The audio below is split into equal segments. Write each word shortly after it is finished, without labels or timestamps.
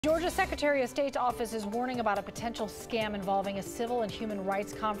Georgia Secretary of State's office is warning about a potential scam involving a civil and human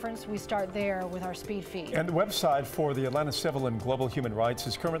rights conference. We start there with our speed feed. And the website for the Atlanta Civil and Global Human Rights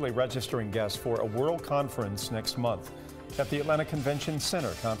is currently registering guests for a world conference next month at the Atlanta Convention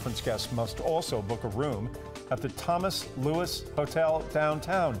Center. Conference guests must also book a room at the Thomas Lewis Hotel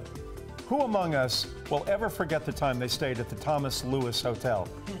downtown. Who among us will ever forget the time they stayed at the Thomas Lewis Hotel?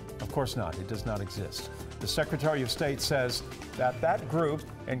 Of course not. It does not exist. The Secretary of State says that group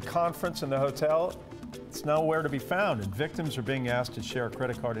and conference in the hotel, it's nowhere to be found, and victims are being asked to share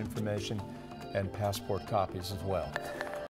credit card information and passport copies as well.